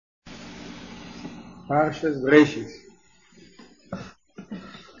Parshas Breshis.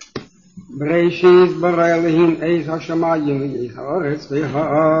 Breshis bara Elohim eis hashamayim v'eis ha'aretz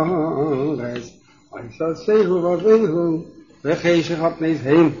v'ha'aretz v'yisaseihu v'avihu v'cheshech ha'pnei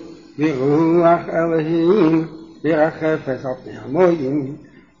zheim v'ruach Elohim v'rachefes ha'pnei hamoyim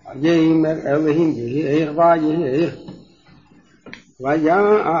v'yemer Elohim v'yeir v'yeir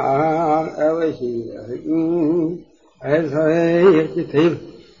v'ya'ar Elohim ez ha'eir kitev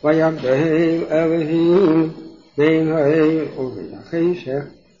v'yagdehel Elohim ben ha'eir u'v'yacheshech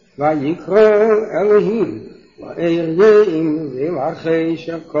v'yikra Elohim v'eir yeim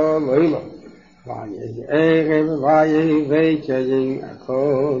v'yacheshech kol oilo v'yehi erev v'yehi v'yayim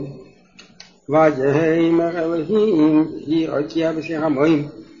akol v'yemer Elohim v'yirokia b'shech hamoyim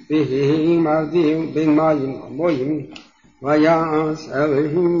v'yehi mardim ben mayim hamoyim v'yas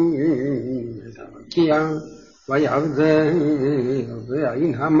Elohim v'yirokia v'yavdeh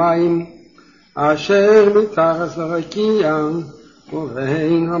v'yayin hamayim asher mitachas l'rakia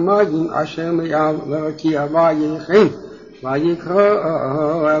ובין המים אשר מעל לרקיע ויחם ויקרא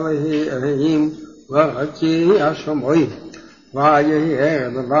אלוהים לרקיע שמיים ויהי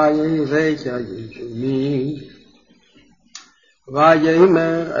ערב ויהי זכר ישמי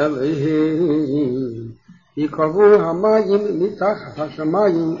ויאמר אלוהים יקבעו המים מתחת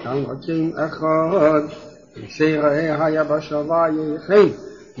השמיים על מקום אחד ושיראה היבשה ויחם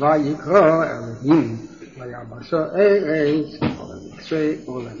ויקרא אלוהים ויבשה ארץ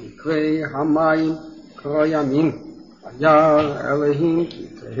ולמקרה המים קרא ימים וירא אלוהים כי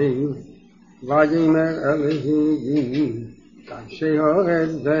תהי ויאמר אלוהים כאנשי הארץ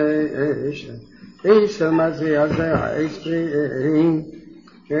ואש מזיע זה האש פריעים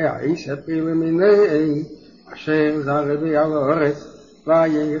שהאש הפרי למיני אשר זרבי על הארץ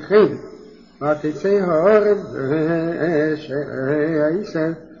ויחם ותצא הארץ ואש האש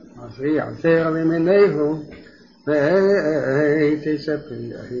מזיע זה למיניהו ותצא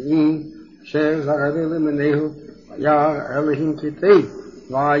פריעים אשר זרבי למיניהו וירא אלוהים כי תהי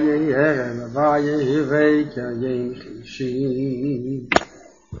ויהי ערב ויהי ויקיים שלישי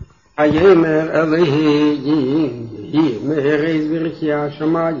ויאמר אלוהים יהי מארץ ברקיע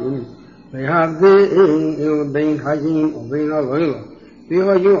השמיים ויבדיל בין היום ובין הלילה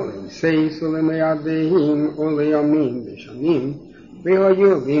והיו למסיס ולמיידים ולימים ושנים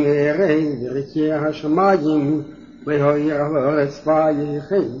והיו במארץ ברקיע השמיים והיו הארץ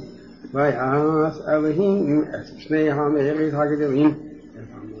ויחם ויעש אלוהים את שני המארץ הגדולים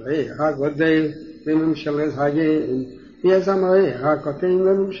הגודל לממשלת היום ויזמרי הקטן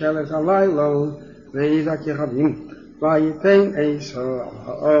לממשלת הלילה ויזכי רבים ויתן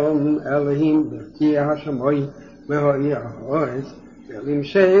עשם אלוהים ברקיע השמיים והאיר הארץ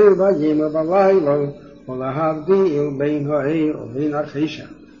ולמשל ביום ובלילה ולהבדיל בין העיר ובין החשך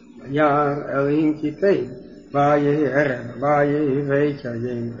וירא אלוהים כי תהי ויהי ערב ויהי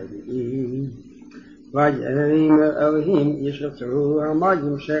ויקיים רביעי ויאמר אלוהים ישרצו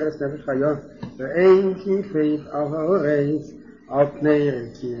המים שרץ נפש חיה ואין כיפית על הארץ על פני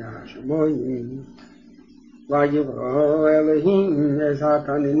רקיע השמיים ויברא אלוהים את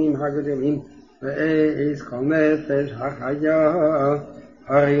התנינים הגדולים ואת כל נפש החיה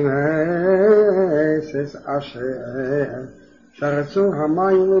הרמסס אשר שרצו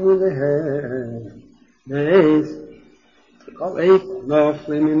המים למיניהם ואת כל עת נוף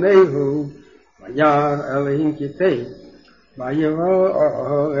למיניהו וירא אלוהים כי תהי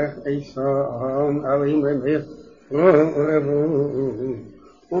ויברך עשם אלוהים למלך רבו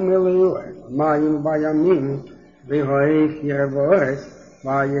ומילאו את המים בימים והוסיף ירבוס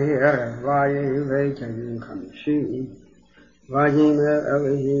ויהי ערב ויהי ויקיים חמישי ויאמר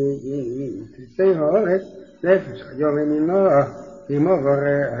אלוהים תצא הארץ נפש חיה למינו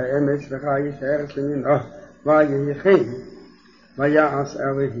ומעברי האמץ וחיי הארץ למינו ויהי חם ויעש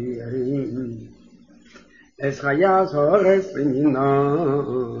אלוהים את חייס הארץ למינו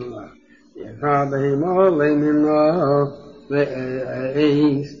ירא בהמה למינו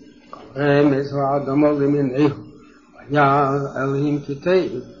ואש רמז ואדמה למיניהו וירא אלוהים כי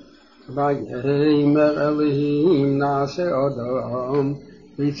תהי ויאמר אלוהים נעשה אדם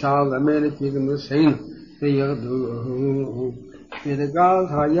ויצלם כדמותנו וירדו ודגל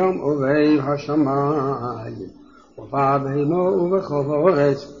היום ובאב השמיים ובבהמה ובכל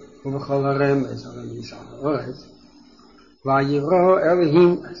הארץ ובכל הרמז הרמיס הארץ ויברא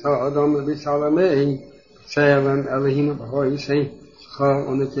אלוהים את האדם בצלמו צלם אלוהים בהויסי זכר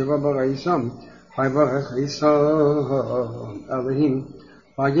ונקבה בראשם ויברך עשם אלוהים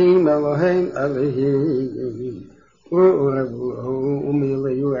ויאמר להם אלוהים ורבו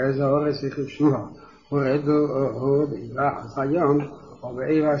ומילאו את הארץ וכבשוה ורדו בעירה החיים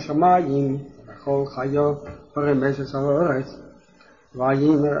ובעיר השמיים כל חיו ברמז הארץ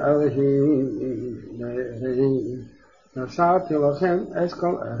ויאמר אלוהים נשאתי לכם את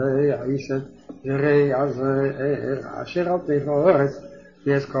כל ערי העשת ערי הזרע אשר על פני הארץ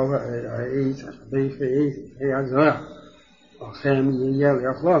ואת כל ערי הזרע לכם יהיה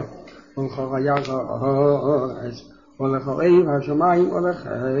לאכלו ולכל חיות הארץ ולכל עיב השמיים ולכל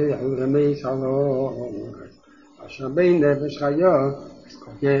רמז הארץ אשר בין נפש חיות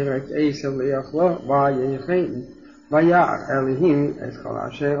ירק עשב לאכלו ויחם וירא אלוהים את כל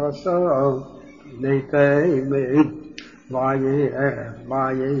אשר עשו בני תימן ויהי ערב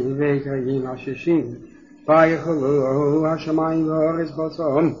ויהי בקרים השישים ויאכלו השמיים והארץ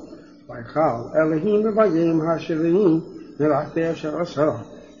בצאן ויאכל אלוהים ביום השביעי מלאכתי אשר עשה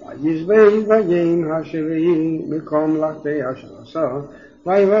וישבח ביום השביעי מכל מלאכתי אשר עשה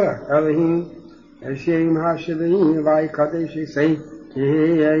ויברך אלוהים את יום השביעי ויקדש עשה כי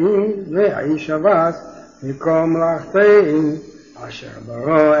יהי והאיש שבת מכל מלאכתי אשר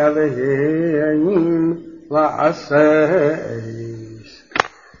ברא אלוהים לעשות.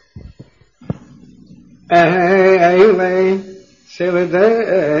 אלה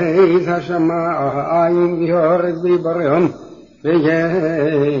צלדי השמיים והארץ בבראם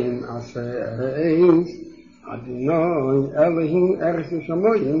ויהי עשית אדוני אלוהים ארץ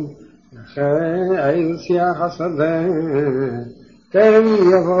השמיים וחיל שיח השדה טרם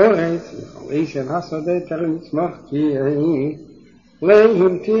יבוא ארץ וכל עשב השדה טרם יצמח כי יהי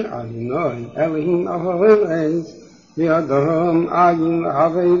להמטיר אדוני אלוהים על הארץ ואדם עין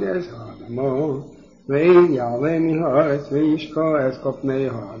לעבד את האדמה ויעלה מן הארץ וישקע את כל פני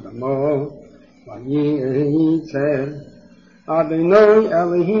האדמה וייצר אדוני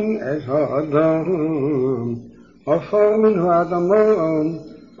אלוהים את האדם עפר מן האדמה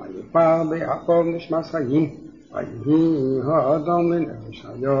ויפל באפו נשמת חיים ויהי האדם לנפש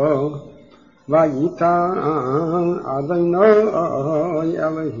חיה ויטע אדוני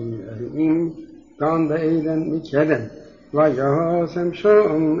אלוהים גן בעדן מקדם וישם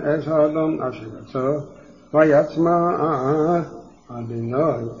שם את האדם אשר עשה ויצמח אדוני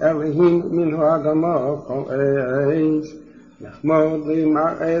אלוהים מן האדמה כל עץ יחמוד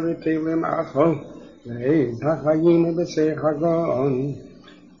למראה ולמאכל ועץ החיים בשיח הגן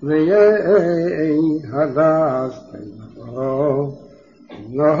ויהי הדס תבוא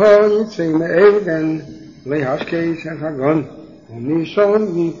יצא מעדן להשקיש את הגן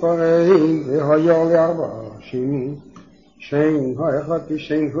ומשם ייפרד והיה לארבע שנים שם האחד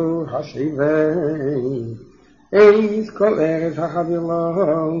כשם הוא הסיבי עץ כל ארץ החבילה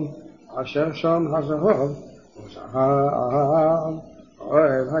אשר שם הזהב וזהב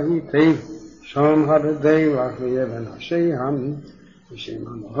אוהב היטב שם הבדלח ויבן השם ושם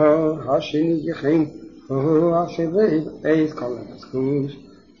המהר השני יחם והוא הסיבי עץ כל ארץ כוס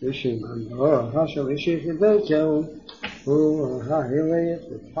ושם המהר השלישי חידקל הוא ההלך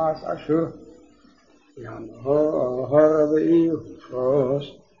ופס אשור והמהר הרביעי ופרוס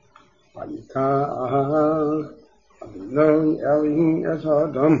ויקח אדוני אלוהים את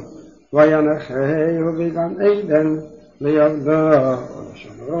האדם וינחהו בגן עדן ליעבדו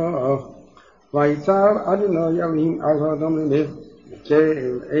ולשמרו ויצר אדוני אלוהים על האדם למך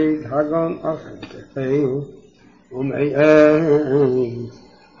וקל את הגן על חלקתהו ומעין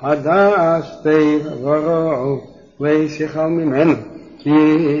הדס תברו וישכל ממנו כי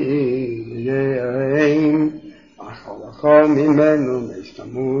יראים אכלך ממנו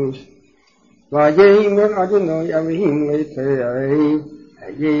משתמוס ויאמר אדוני אלוהים לתראה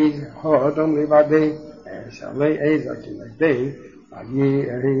היית האדם לבדי אשר לעזר כנגדי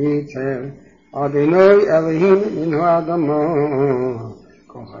וייצר אדוני אלוהים מן האדמה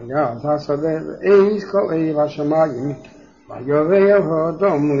כל חיית השדה ועץ כל עיב השמיים וירא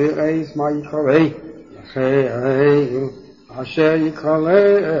האדם לראות מה יקרא לחיל אשר יקרא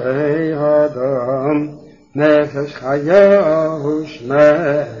האדם נפש חיה ושמי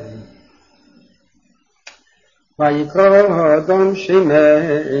ויקרא האדם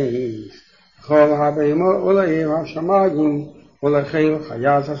שמי כל הבהמה ולעיב השמיים ולחיל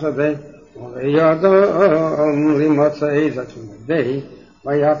חיית השדה ולידם למוצא עזר כנגדי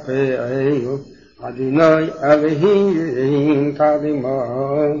ויפל אדוני אלוהים קדימה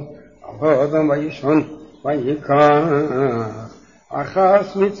על האדם וישון ויקח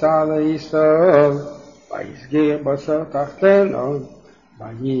אחס מצד ישראל ויסגיר בשר תחתנו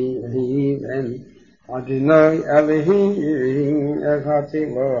ויהי בן אדוני אלוהים את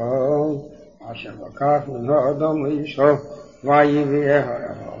התיבה אשר לקח מן האדם לאישו ויביא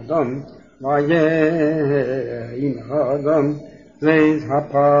האדם ויהי האדם זית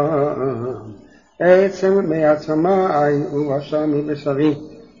הפעם עצם מעצמי ובשר מבשרי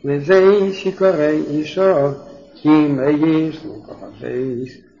וזה שקורא אישו, כי מייש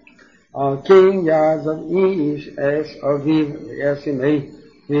לכוחזיס. על כן יעזוב איש אס אביו ואס אמי,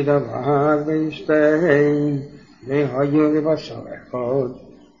 ודבר וישתהן, והיו לבשר אחד,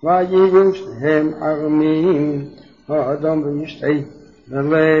 ויהיו שניהם ערמים, האדם וישתה,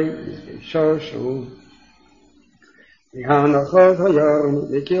 ולשושו. והנחת היום,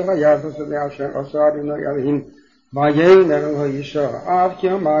 וכי היחס הזה אשר עשה אדוני אלוהים, ויאמר האישה, אף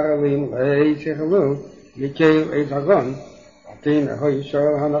כי אמר אלוהים וישכלו, יקל את הגן, ותאמר האישה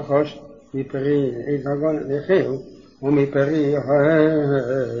הנחש, מפרי את הגן לאכול, ומפרי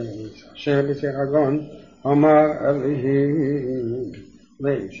העץ אשר בצר הגן, אמר אלוהים,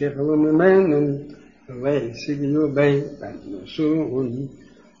 וישכלו ממנו, וישיגו בית מוסון.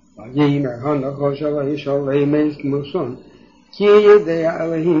 ויאמר הנחש אל האישה לאמץ מוסון, כי יודע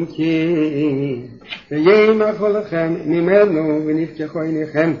אלוהים כי, ויאמר לכם ממנו ונפתחו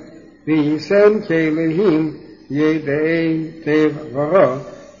עיניכם, ויישם כאלוהים ידי טבע ורע,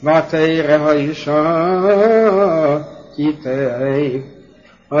 ותרא האישה כי טוב.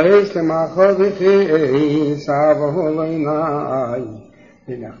 ויעש למאכל וכיס אהבו לעיני,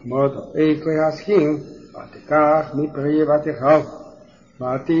 ונחמוד עת להשכיל, ותיקח מפרי ותאכל.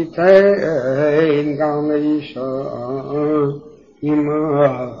 ותיתן גם לאישה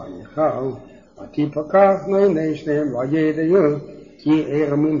עמה ויאכל, ותפקח מעיני שניהם וידעו כי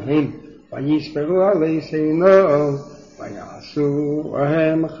ערמים הם, ויספרו עלי שינו, ויעשו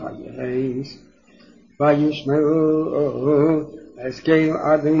הם חייס, וישמעו הסכם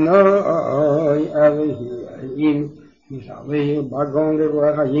אדוני אלוהים, משלם בגון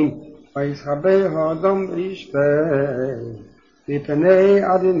לרוח חיים, ויסחבא האדם וישתה.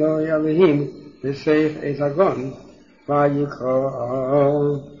 מפני אדוני אלוהים בסך את הגן, ויקרא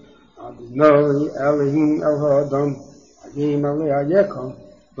אדוני אלוהים אל האדם, ויאמר ליקום,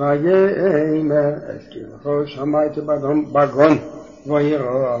 ויאמר אזכירך שמעתי בגן,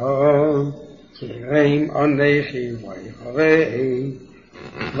 וירא כרם אנכי ויחרה,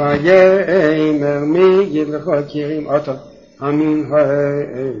 ויאמר מי יגיד לך כרם אתה המין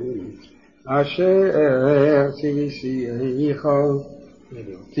העץ, אשר ציוויתיך,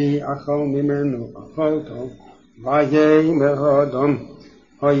 ובלתי אכל ממנו אכלתו, ויאמר האדם,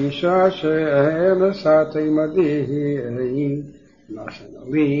 האישה אשר נשאת עמדי, נתנה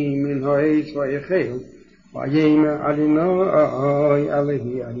לי מן העץ ויאכל, ויאמר אדוני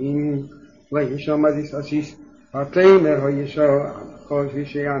אלוהים, לאישה מזיס עסיס, ותאמר האישה, הנחש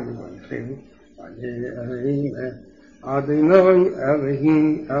וישעני ויאכל, ויאמר אדוני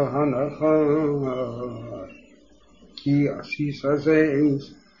אלוהים אל הנחש, כי עסיס הזה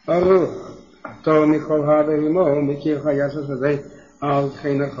ארור, אתה מכל הבהמה מכיר חייס הזה, אל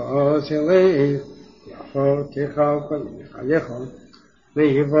תחנך אלך, יפור תאכל כל מחייך,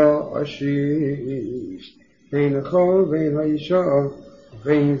 ויבוא עסיס, בינך ובין האישה,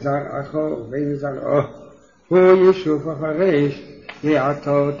 ובין זרעך ובין זרעו, הוא ישוב אחריך,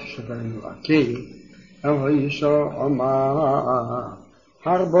 ועתה תשבנו עקי. אל האישה אמר,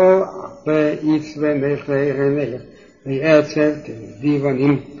 הרבו ואיץ ומחלך, ויעצב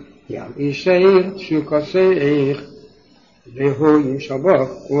דיבנים, יאישך שוקסך, והוא ישבח,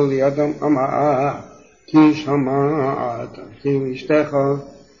 ולידם אמר, כי שמעת כי אשתך,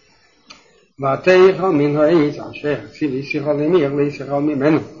 ותאכל מן העץ אשר ציוויתיך למיר להישאל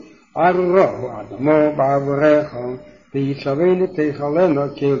ממנו, ארורה ואדמו בעבורך, ויצווה תאכלנה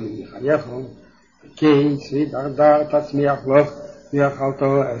כלי חייך, קיץ ודרדר תצמיח לך,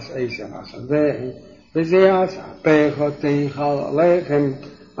 ואכלתו אס עשב השדה, וזה אספך תאכל לחם,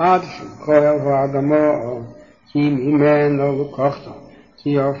 עד שכויל ואדמו, כי ממנו לקחת,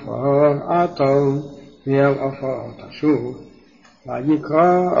 כי עפר עתו, ואל עפר תשוב.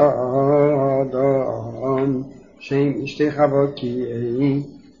 ויקרא אדם שם אשתך בקיא,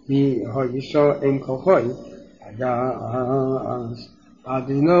 והאישה אם כוחוי, ויעש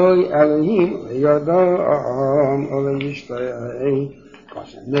אדוני אלוהים לידם ולאשתו,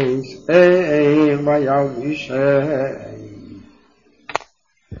 כשנס וילבישם.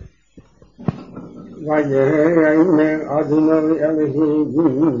 ויאמר אדוני אלוהים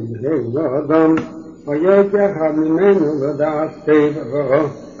לאדם, ויקח ממנו לדעת טבע,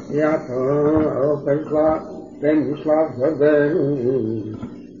 יעקב ונשלח בדרך,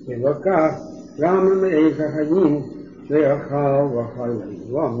 ולקח גם מעץ החיים, ויאכל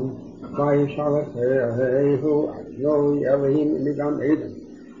וחלם, וישלחהו אדוני אלוהים מגן עדן,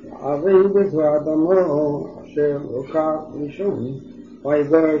 ועבד את האדמו אשר לקח ראשון,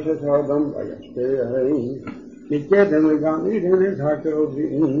 ויגרש את האדם וישתה, מקדם לגן עדן את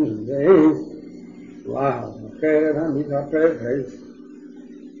הכרבים, ואז אחרת המתהפכת,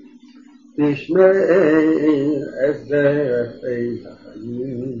 תשמעי את דרך עת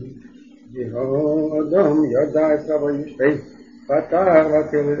החיים, יהודם ידע את רבו ישתי, פתר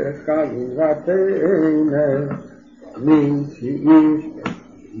ותלת חיים ותנר, מן שאיש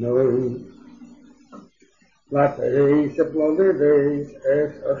נוי. ותריס פלודדס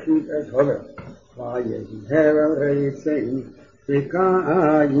את אחית את הולך, ויהר רייסים, וקין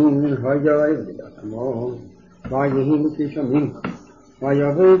היועב לדתמו, ויהים כשמים,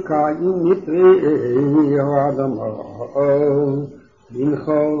 ויבוא קין מטרי האדמה,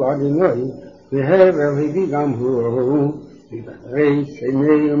 בנכו אדינוי, והבל הביא גם הוא, ותריס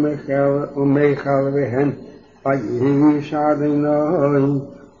עיני ומיכל והן, ויהיש אדינוי,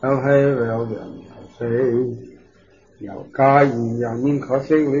 אל הבל והמחסי. יל קין ימין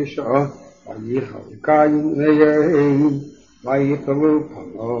חסי לשעה, ויחל קין ויהי, ויפלו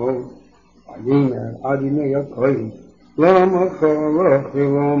פניו, ויאמר אדוני אלוהים, לא מחלך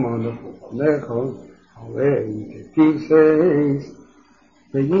ולא מנח לפניך, עלי תפסס,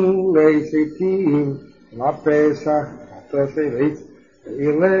 ויולי סיתים לפסח תוספת,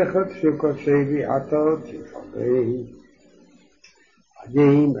 וילך תשוקתי ביעתו תפסי.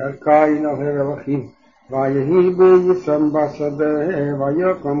 ויאמר קין אל הבל אחיו, ויהי בישם בשדה,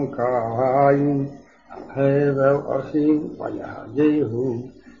 ויקום קין הבל אחיו, ויהגהו,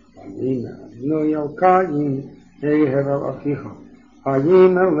 ויאמר אדוני אל קין, הבל אחיך,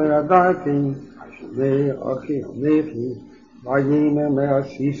 ויאמר לידעתי, השמי אחי אנכי, ויאמר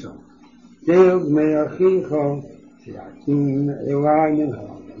מעשיך, כל בני אחיך, צעקים אלי מן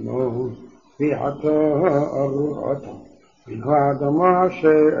האדמה, ועתה ארועתה, מן האדמה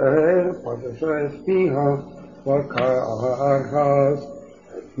אשר פרשת פיה, וקרחת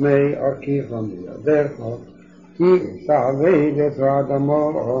את בני אחיך מידך, כי תעבד את האדמה,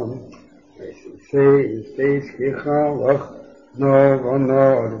 ושתש כחלך, נור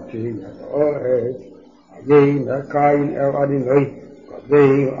ונור תיד הארץ, ויאמר קין אל אדוני,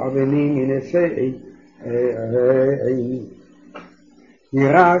 גדל אבנים מנשאי,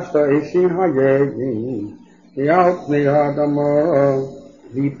 ירשת עצים הימים, ועל פני האדמה,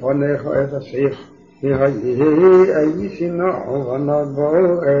 ויפנך את השך, ויהי שינו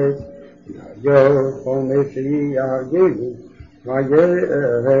ונבורת, ויהי חומסי יהגהו,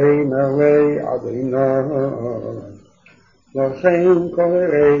 ויהי מלא אדוני. לכן כל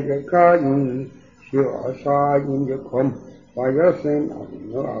רגע קין, שעשיים יקום, וישם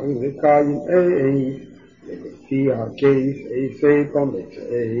אדוני לקין איש, ולפי הכיס עשי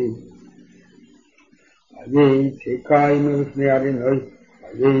קומצי. ויצא קין מלפני אדוני,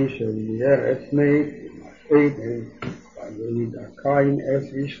 וישב מארץ מת ומשפטן, וידע קין אש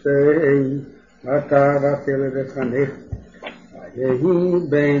ושתי, ותרפל את חנך, ויהי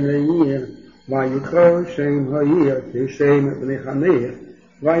בין העיר, ויקרא שם העיר כשם בני חנך,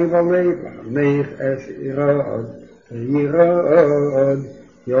 ויוולד לחנך אש ירוד, וירוד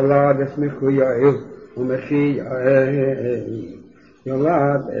יולד אש מחויאל ומחייאל,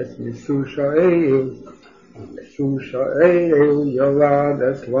 יולד אש מסושאל, ומסושאל יולד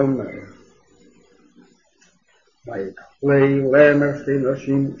אש לומר. ויקפלי למר שתי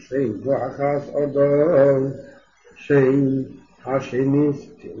נשים, שם ואחס אדום, שם השני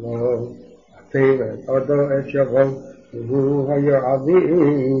סתילו, ותלת אדו את יבוא, והוא היה אבי,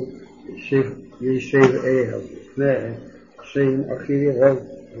 ישב אל לפני, שם אחי רב,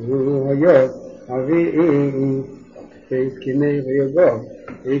 והוא היה אבי, ותפס קני ויגוב,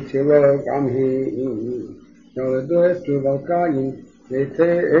 והצילו גם היא. נולדו את תובל קין,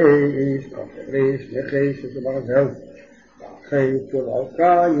 ותאש, כפרש נחש את ברזל, ואחרי תובל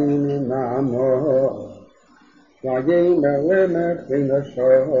קין נעמו, ויאמר למלך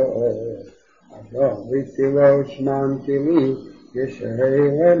ונשוא, אדום וצילו שמן תלי, ישהי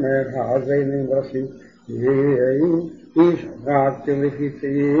למלך האזינים ראשי, ויהי איש רק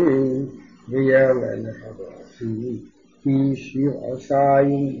תלחיצים, ויהיה למלך הראשי, כי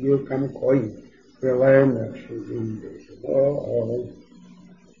שבעשיים יוקם כהן, ולמלך 70 בשבוע.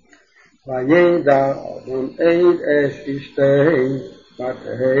 וידע אדון עד אש אשתי,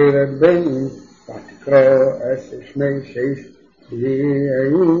 ותהר את בני, ותקרא אש שמי שש,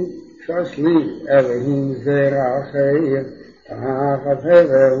 ויהי ששלי אלוהים זרע אחר, תחת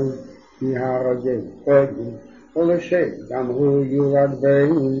הבל, מהרגל קודם, ולשם גם הוא יולד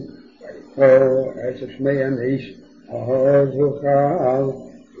בן, ויקרא אש שמי הנש, הזוכר,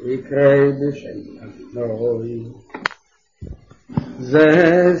 יקרא בשם אדוני. זה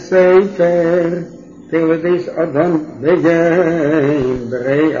ספר תלדס אדם בגן,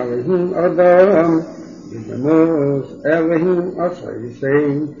 ברי אלוהים אדם, בדמוס אלוהים אשר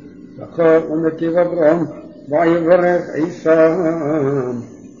יסיים, זכר ונתיב אברהם, ויברך עיסם,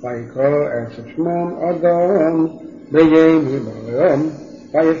 ויקרא את שמם אדם בימי בעולם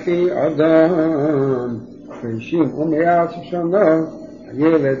ויחי אדם 30 ומאה שנה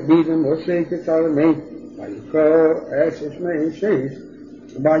הילד בידם עושה כצלמי ויקרא את שמי שש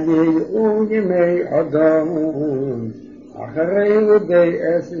ויהיו ימי אדם אחרי לידי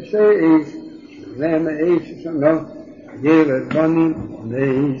 6 12 שנה הילד בנים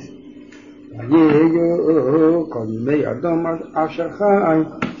ונס ויהיו כל ימי אדם אשר חי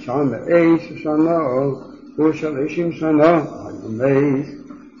 19 שנה ו30 שנה ונס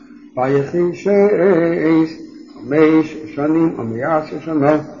ויחי 6 5 שנים ו110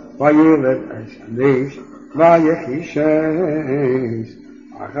 שנה וילד 5 ויחי 6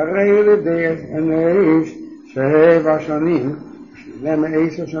 אחרי לידי 7 שנים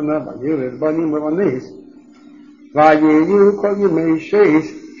 12 שנה וילד בנים ונס ויהיו כל ימי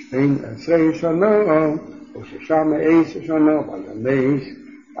 12 שנה ו16 שנה ונס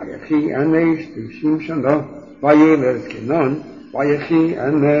ויחי 90 שנה וילד זקנן ויחי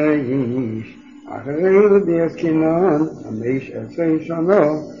אחרי לידי זקנן 15 שנה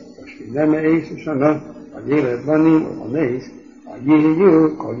ו12 שנה וילד בנים ונס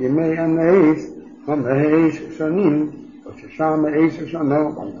ויהיו כל ימי 5 שנים ו16 שנה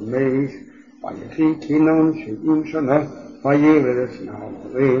ונס ויחי קינן 70 שנה וילד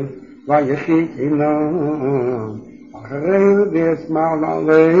ישמעאל ויחי קינן אחרי לידי ישמעאל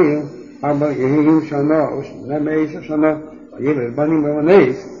 40 שנה ו12 שנה וילד בנים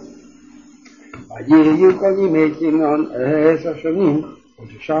ונס ויהיו כל ימי קינן 10 שנים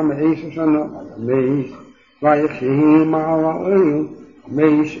ו16 שנה ונס ויחי ישמעאל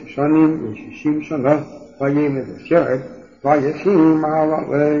 5 שנים ו60 שנה וילד ישרד ויחי ישמעאל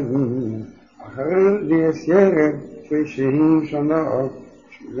אחרי לידי ישרד 30 שנה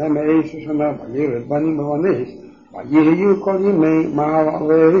 12 שנה וילד בנים ונס ויהיו כל ימי ישמעאל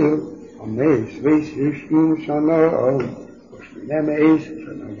 5 שנה ו12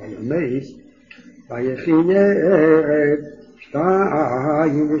 שנה ונס ויחי ירד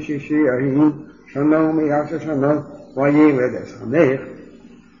 62 שנה ו110 שנה וילד ישמח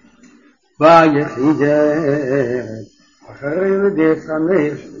ויחי ירד אחרי לידי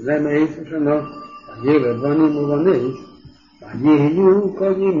ישמח 12 שנה וילד בנים ונס ויהיו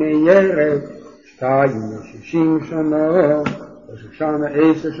כל ימי ירד 62 שנה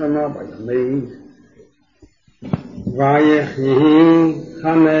ו16 שנה ונס ויחי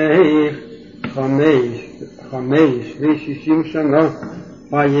 5 שנה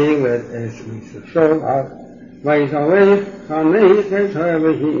וילד 10 שנה וישלח 5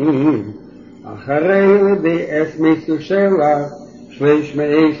 אלוהים אחרי לידי 10 שנה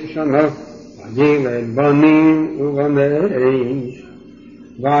 13 שנה וילד בנים ונס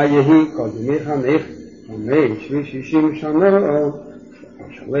ויהי כל ימי 5 ו60 שנה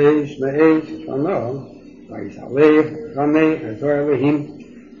ו13 שנה וישלח 5 אלוהים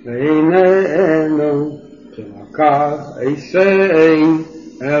ואיננו לקח 10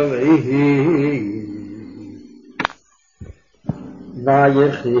 אלוהים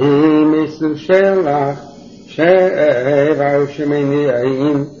ויחי מסושלח 7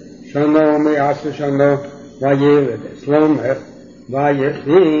 ו80 שנה ו110 שנה וילד ישלח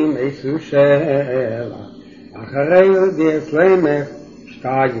ויחי מסושלח אחרי לידי ישלח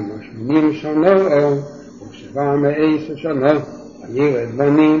 82 שנה ו17 שנה וילד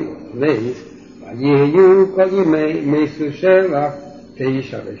בנים ונס ויהיו כל ימי מסושלח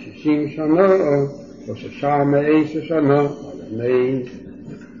 9 ו60 שנה ו16 שנה ונס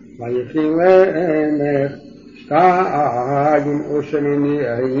ויחי למך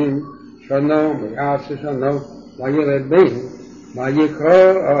 82 שנה ו110 שנה וילד בן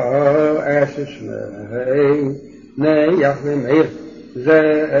ויקרא את שמי נח למך זה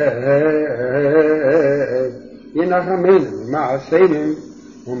ינחמנו ממעשינו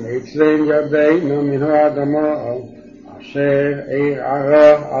ומצווה ידינו מן האדמה אשר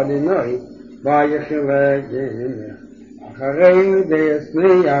ערע אדוני ויחילנו אחרי לידי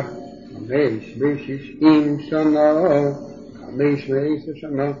ישמח 65 שנה 15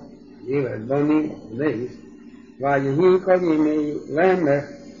 שנה ילד בנים ונס ויהי כל ימי למך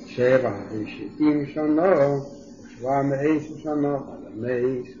 70 שנה ו17 שנה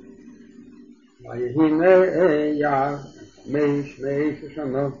ונס ויהי נח 15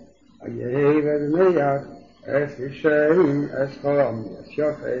 שנה ויהי נח 10 אסחם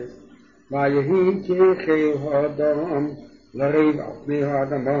ישופט ויהי כחיל האדם לריב על פני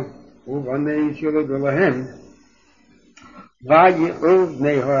האדמה ובנס ילדו להם ויראו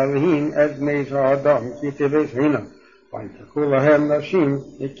בני האלוהים את בני האדם כטבעס הנה ויתקעו להם נשים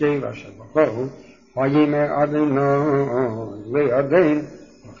מכיל אשר בחרו ויאמר אדוני לאדון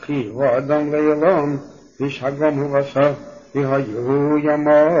כי ואדם ואילון ושגם הוא בסוף והיו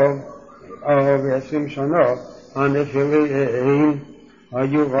ימיו 120 שנה הנפילים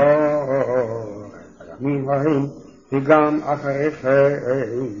היו הימים ההם וגם אחרי כן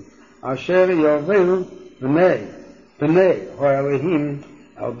אשר יובל בני האלוהים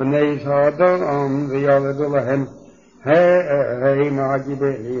על בני האדם וילדו להם הם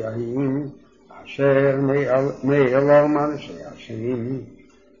הגיבורים אשר נעלם אנשי השם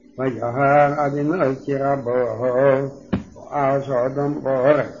וירא אדוני כי רבו ואז האדם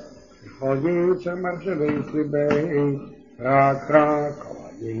בארץ וכל יצר מחשבי ליבו רק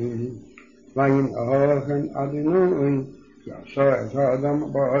כהנים וינהלם אדוני יעשה את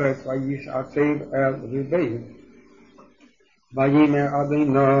האדם בארץ וישעצב אל ליבו ויאמר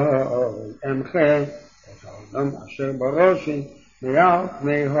אדוני אמחה את האדם אשר בראשי מעל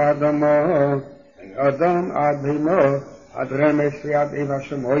פני האדמה האדם עד המה עד רמש ויד עב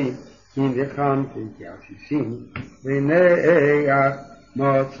השמיים כי ניחמתי כי עסיסים והנה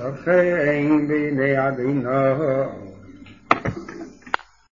מצא חן בעיני אדוני